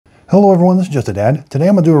Hello everyone, this is Just a Dad. Today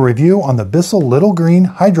I'm going to do a review on the BISSELL Little Green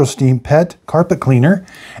HydroSteam Pet Carpet Cleaner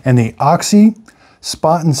and the Oxy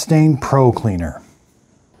Spot and Stain Pro Cleaner.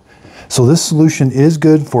 So this solution is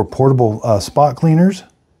good for portable spot cleaners.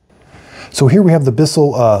 So here we have the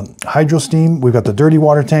BISSELL HydroSteam. We've got the dirty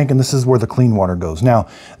water tank, and this is where the clean water goes. Now,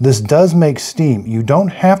 this does make steam. You don't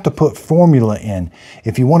have to put formula in.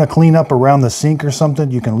 If you want to clean up around the sink or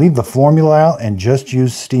something, you can leave the formula out and just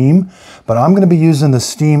use steam. But I'm going to be using the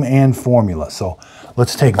steam and formula. So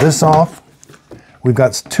let's take this off. We've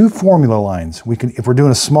got two formula lines. If we're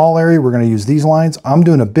doing a small area, we're going to use these lines. I'm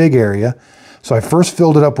doing a big area. So I first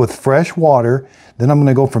filled it up with fresh water. Then I'm going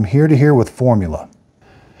to go from here to here with formula.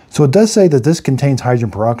 So it does say that this contains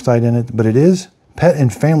hydrogen peroxide in it, but it is pet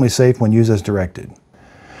and family safe when used as directed.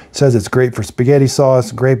 It says it's great for spaghetti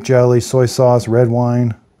sauce, grape jelly, soy sauce, red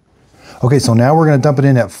wine. Okay, so now we're going to dump it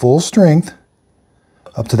in at full strength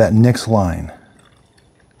up to that next line.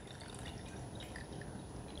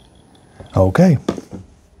 Okay.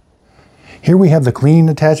 Here we have the cleaning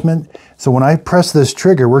attachment. So when I press this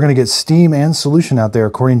trigger, we're going to get steam and solution out there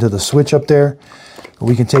according to the switch up there.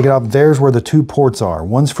 We can take it off. There's where the two ports are.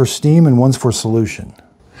 One's for steam and one's for solution.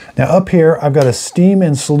 Now up here, I've got a steam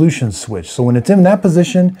and solution switch. So when it's in that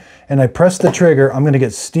position and I press the trigger, I'm going to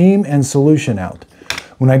get steam and solution out.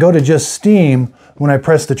 When I go to just steam, when I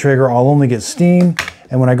press the trigger, I'll only get steam.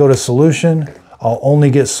 And when I go to solution, I'll only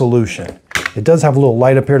get solution. It does have a little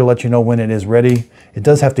light up here to let you know when it is ready. It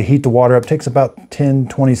does have to heat the water up. It takes about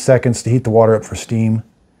 10-20 seconds to heat the water up for steam.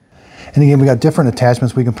 And again, we got different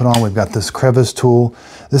attachments we can put on. We've got this crevice tool.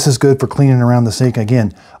 This is good for cleaning around the sink.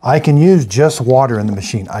 Again, I can use just water in the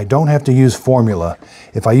machine. I don't have to use formula.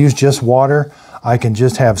 If I use just water, I can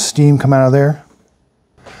just have steam come out of there.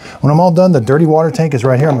 When I'm all done, the dirty water tank is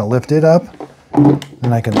right here. I'm going to lift it up,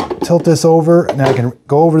 and I can tilt this over. Now I can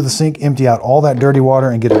go over to the sink, empty out all that dirty water,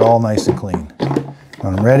 and get it all nice and clean.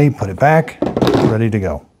 When I'm ready, put it back, ready to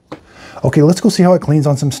go. Okay, let's go see how it cleans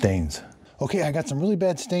on some stains. Okay, I got some really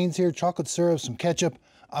bad stains here, chocolate syrup, some ketchup.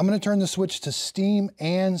 I'm gonna turn the switch to steam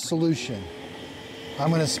and solution. I'm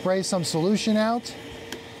gonna spray some solution out.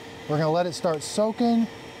 We're gonna let it start soaking.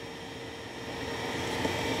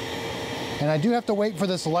 And I do have to wait for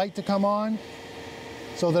this light to come on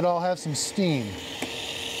so that I'll have some steam.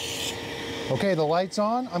 Okay, the light's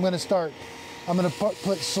on. I'm gonna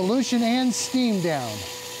put solution and steam down.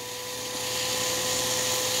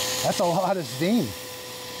 That's a lot of steam.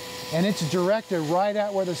 And it's directed right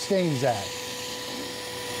at where the stain's at.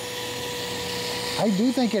 I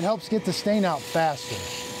do think it helps get the stain out faster.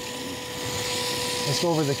 Let's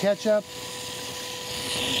go over the ketchup.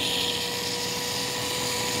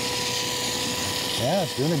 Yeah,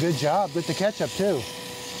 it's doing a good job with the ketchup too.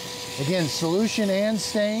 Again, solution and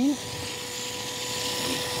stain.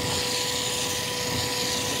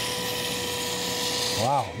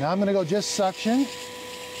 Wow, now I'm gonna go just suction.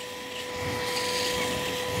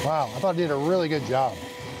 Wow, I thought it did a really good job.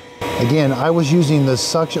 Again, I was using the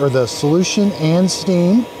suction or the solution and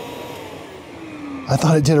steam. I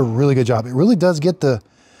thought it did a really good job. It really does get the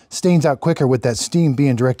stains out quicker with that steam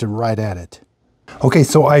being directed right at it. Okay,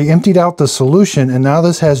 so I emptied out the solution and now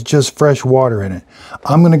this has just fresh water in it.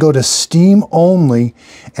 I'm gonna go to steam only,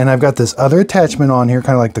 and I've got this other attachment on here,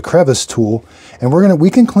 kind of like the crevice tool, and we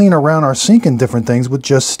can clean around our sink and different things with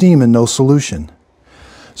just steam and no solution.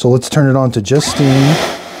 So let's turn it on to just steam.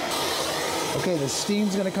 Okay, the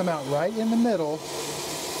steam's gonna come out right in the middle.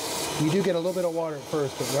 You do get a little bit of water at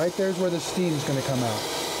first, but right there's where the steam's gonna come out.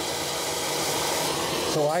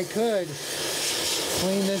 So I could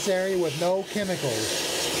clean this area with no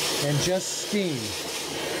chemicals and just steam.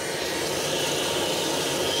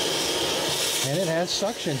 And it has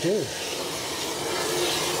suction too.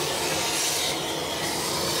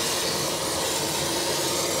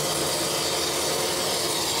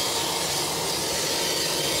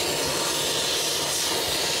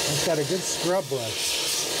 It's got a good scrub brush.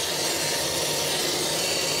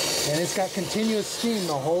 And it's got continuous steam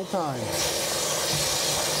the whole time.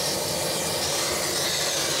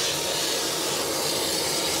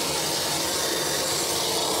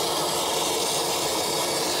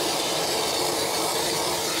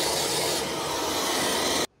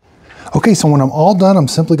 Okay, so when I'm all done, I'm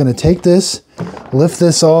simply going to take this, lift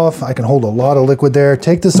this off. I can hold a lot of liquid there.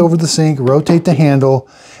 Take this over the sink, rotate the handle,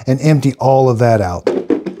 and empty all of that out.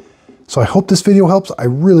 So I hope this video helps. I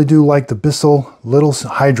really do like the BISSELL Little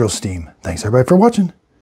HydroSteam. Thanks everybody for watching.